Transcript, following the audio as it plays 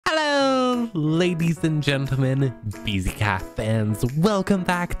ladies and gentlemen, Beezecat fans, welcome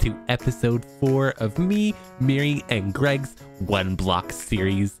back to episode 4 of me, Miri, and Greg's One Block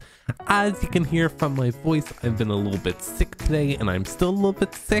series. As you can hear from my voice, I've been a little bit sick today, and I'm still a little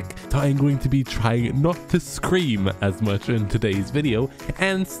bit sick, so I'm going to be trying not to scream as much in today's video.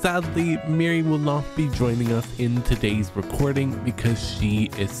 And sadly, Miri will not be joining us in today's recording because she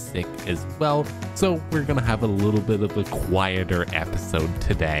is sick as well. So we're gonna have a little bit of a quieter episode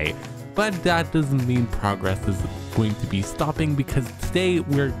today. But that doesn't mean progress is going to be stopping, because today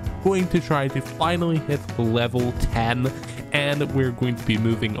we're going to try to finally hit level 10, and we're going to be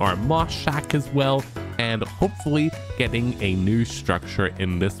moving our moss shack as well, and hopefully getting a new structure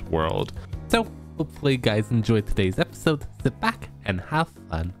in this world. So hopefully you guys enjoyed today's episode. Sit back and have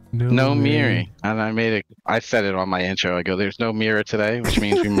fun. No Miri. And I said it on my intro. I go, there's no mirror today, which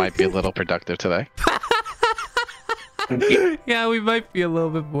means we might be a little productive today. Yeah, we might be a little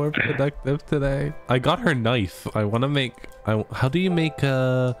bit more productive today. I got her knife. I want to make how do you make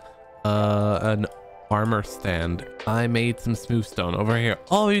an armor stand? I made some smooth stone over here.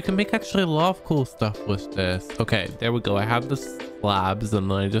 Oh, you can make actually a lot of cool stuff with this. Okay, there we go. I have the slabs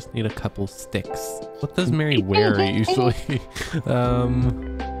and I just need a couple sticks. What does Mary wear usually? She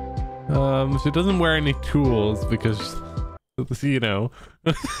doesn't wear any tools because, you know.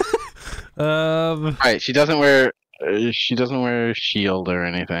 Right, she doesn't wear a shield or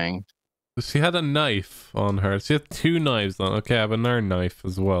anything. She had a knife on her. She had 2 knives on. Okay, I have another knife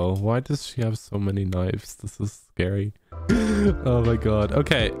as well. Why does she have so many knives? This is scary. Oh my god.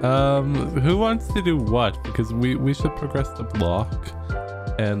 Okay, who wants to do what? Because we should progress the block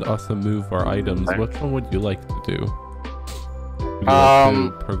and also move our items. Which one would you like to do? Would you like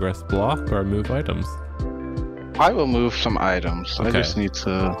to progress block or move items? I will move some items. Okay. I just need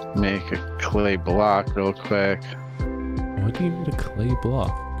to make a clay block real quick. Why do you need a clay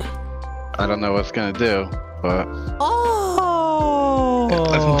block? I don't know what's gonna do, but oh,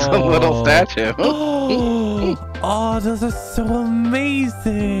 it's a little statue. Oh, this is so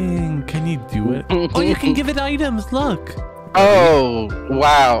amazing! Can you do it? Oh, you can give it items. Look. Oh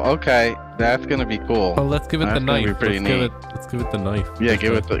wow. Okay, that's gonna be cool. Oh, let's give it the knife. Be pretty neat. Let's give it the knife. Yeah,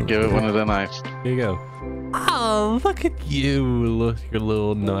 give it one of the knives. Here you go. Oh, look at you, look your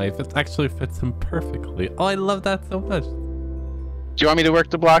little knife. It actually fits him perfectly. Oh, I love that so much. Do you want me to work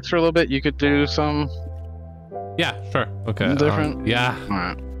the blocks for a little bit? You could do some. Yeah, sure. Okay. Different. Yeah. All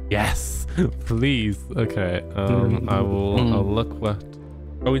right. Yes, please. Okay. I'll look what.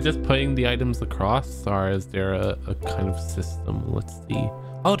 Are we just putting the items across, or is there a kind of system? Let's see.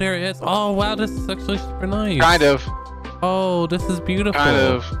 Oh, there it is. Oh, wow, this is actually super nice. Kind of. Oh, this is beautiful. Kind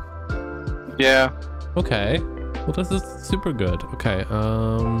of. Yeah. Okay. Well, this is super good. Okay.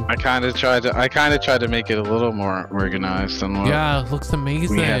 I kind of tried to make it a little more organized than what. Yeah, it looks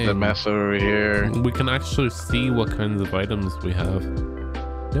amazing. We had the mess over here. We can actually see what kinds of items we have.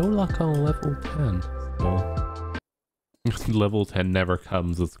 No luck on level 10. So level 10 never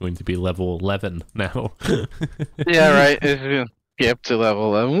comes. It's going to be level 11 now. Yeah, right. If you skip to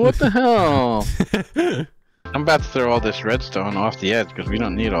level 11, what the hell? I'm about to throw all this redstone off the edge because we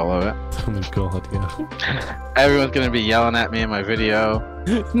don't need all of it. Oh my god, yeah. Everyone's gonna be yelling at me in my video.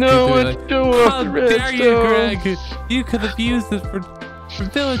 No one's doing how dare you, Greg? You could have used it for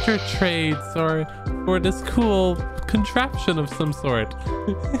villager trades or for this cool contraption of some sort.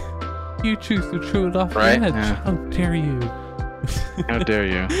 You choose to throw it off the edge. Yeah. How dare you? How dare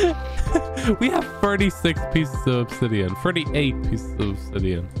you? We have 36 pieces of obsidian. 38 pieces of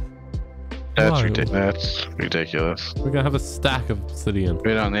obsidian. That's ridiculous. We're gonna have a stack of obsidian.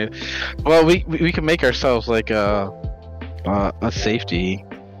 We don't need. Well, we can make ourselves like a safety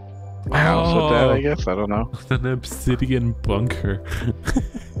house with that. I guess I don't know. An obsidian bunker.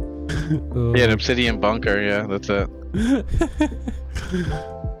 Yeah, an obsidian bunker. Yeah, that's it.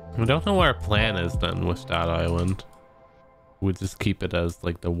 We don't know what our plan is then with that island. We'll just keep it as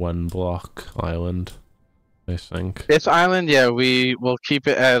like the 1 block island, I think. This island, yeah, we will keep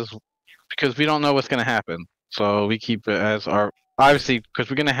it as. Because we don't know what's going to happen. So we keep it as our... Obviously, because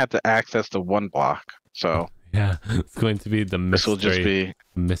we're going to have to access the 1 block. So... Yeah, it's going to be the mystery... This will just be...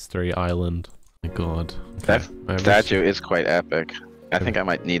 Mystery island. Oh my god. Okay. That statue is quite epic. I think I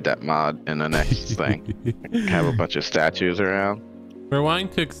might need that mod in the next thing. Have a bunch of statues around. We're wanting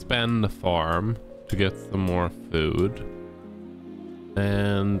to expand the farm to get some more food.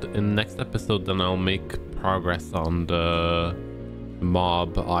 And in the next episode, then I'll make progress on the...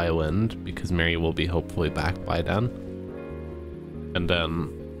 mob island, because Mary will be hopefully back by then, and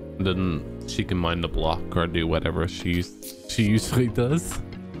then she can mine the block or do whatever she usually does.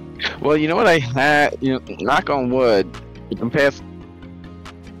 Well, you know what I had, knock on wood, in the past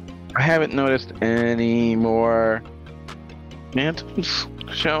I haven't noticed any more phantoms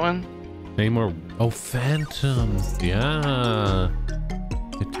showing. Any more? Oh, phantoms. Yeah.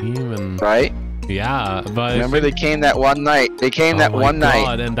 The demon. Right? Yeah, but remember they came that one night. They came that one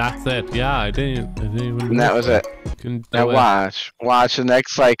night. And that's it. Yeah, I didn't even. And that was it. Now watch the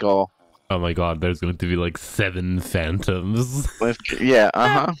next cycle. Oh my God, there's going to be like 7 phantoms. Yeah,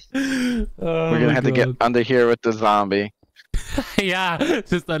 We're gonna have to get under here with the zombie. Yeah,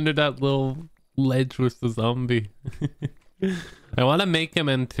 just under that little ledge with the zombie. I want to make him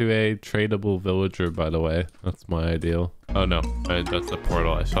into a tradable villager, by the way. That's my ideal. Oh no, that's a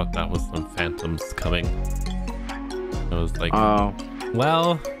portal. I thought that was some phantoms coming. I was like, oh,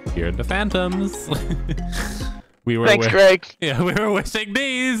 well, here are the phantoms. Thanks, Greg. Yeah, we were wishing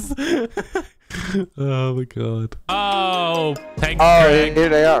these. Oh my God. Oh, thanks, Greg. Here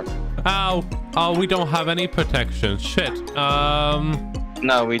they are. Oh, we don't have any protection. Shit.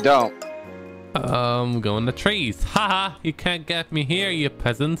 No, we don't. Go in the trees. Haha, you can't get me here, you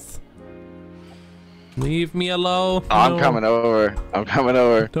peasants. Leave me alone. Oh, no. I'm coming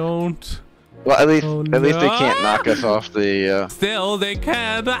over. Don't. Well, at least they can't knock us off the. Still, they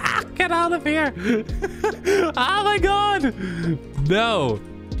can. Get out of here! Oh my God! No.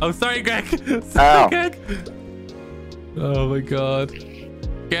 Oh, sorry, Greg. Sorry, Greg. Oh my God.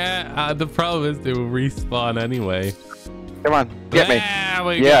 Yeah. The problem is they will respawn anyway. Come on, get me.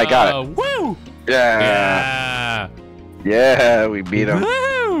 Yeah, I got it. Woo! Yeah. Yeah, we beat them.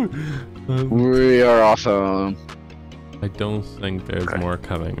 Woo! We are awesome. I don't think there's more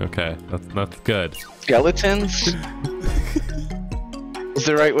coming. Okay, that's good. Skeletons? Is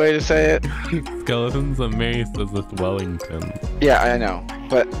the right way to say it? Skeletons, and Mary says it's Wellington. Yeah, I know.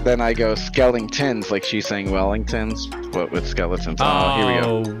 But then I go Skellingtons, like she's saying Wellingtons, but with skeletons. Oh, here we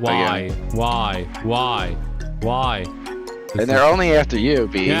go. Why? Again. Why? And they're only after you,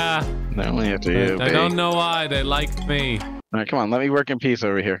 B. Yeah. They're only after you, B. I don't know why. They like me. Alright, come on. Let me work in peace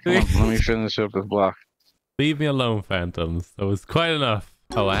over here. Come on, let me finish up this block. Leave me alone, phantoms. That was quite enough.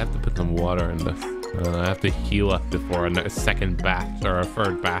 Oh, I have to put some water in this. I have to heal up before a second batch or a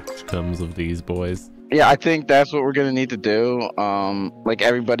third batch comes of these boys. Yeah, I think that's what we're gonna need to do. Like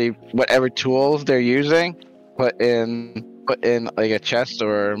everybody, whatever tools they're using, put in like a chest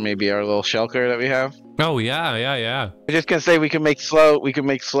or maybe our little shelter that we have. Oh yeah. I'm just gonna say we can make slow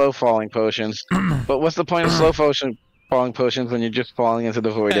falling potions. But what's the point of slow falling potions when you're just falling into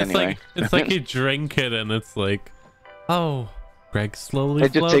the void anyway? It's like you drink it and it's like, oh, Greg slowly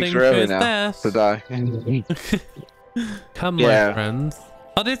it just takes forever now to die. Come, my friends.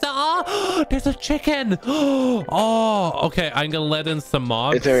 Oh, there's a chicken. Oh, okay. I'm gonna let in some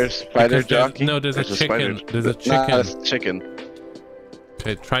mobs. Is there a spider jockey? No, there's a chicken. There's a chicken. No, it's chicken.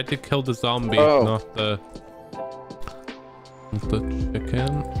 Okay, try to kill the zombie, not the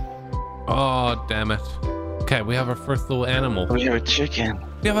chicken. Oh, damn it. Okay, we have our first little animal. We have a chicken.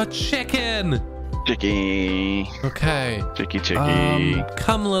 We have a chicken. Chicky. Okay. Chicky.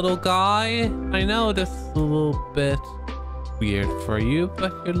 Come, little guy. I know this is a little bit weird for you,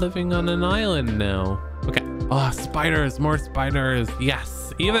 but you're living on an island now. Okay. Oh, spiders. More spiders.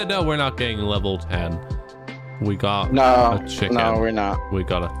 Yes. Even though we're not getting level 10. We got a chicken. No, we're not. We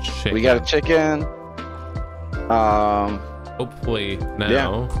got a chicken. We got a chicken. Hopefully now.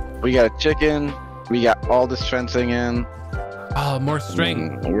 Yeah. We got a chicken. We got all this fencing in. Oh, more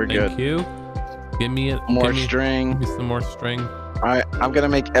string. We're good. Thank you. Give me it. More string. Give me some more string. All right, I'm gonna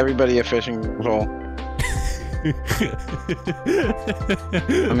make everybody a fishing pole. I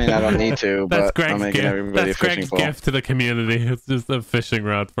mean, I don't need to, but I'm making everybody a fishing pole. That's Greg's gift to the community. It's just a fishing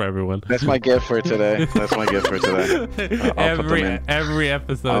rod for everyone. That's my gift for today. Every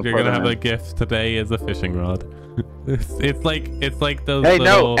episode, you're gonna have a gift. Today is a fishing rod. It's like those. Hey,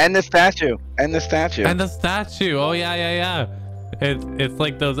 no! And the statue. Oh yeah. It's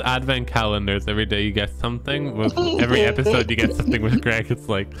like those advent calendars. Every day you get something. With every episode you get something with Greg. It's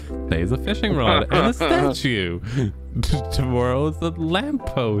like, today's a fishing rod and a statue. Tomorrow's a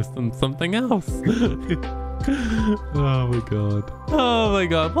lamppost and something else. Oh my god.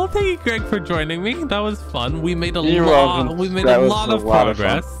 Well, thank you, Greg, for joining me. That was fun. We made a lot of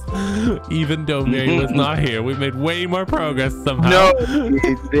progress. Even though Mary was not here, we made way more progress somehow. No,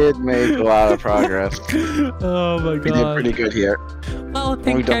 we did make a lot of progress. Oh my god. We did pretty good here. Well,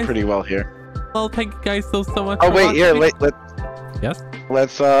 we've done pretty well here. Well, thank you guys so much. Oh wait, here, Yes?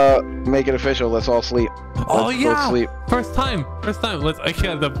 Let's make it official. Let's all sleep. Let's sleep. First time. Let's the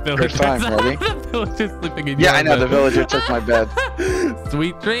villager. First time, ready? The villager's sleeping in I know, the villager took my bed.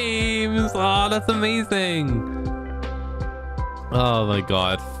 Sweet dreams. Oh, that's amazing. Oh my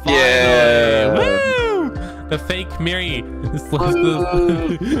god. Finally. Yeah. Woo! the fake Mary.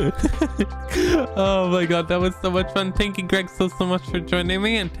 Oh my god, that was so much fun. Thank you, Greg, so much for joining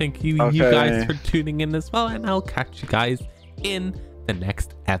me, and thank you, you guys, for tuning in as well. And I'll catch you guys in the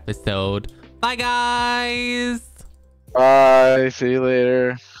next episode. Bye, guys. Bye. See you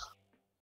later.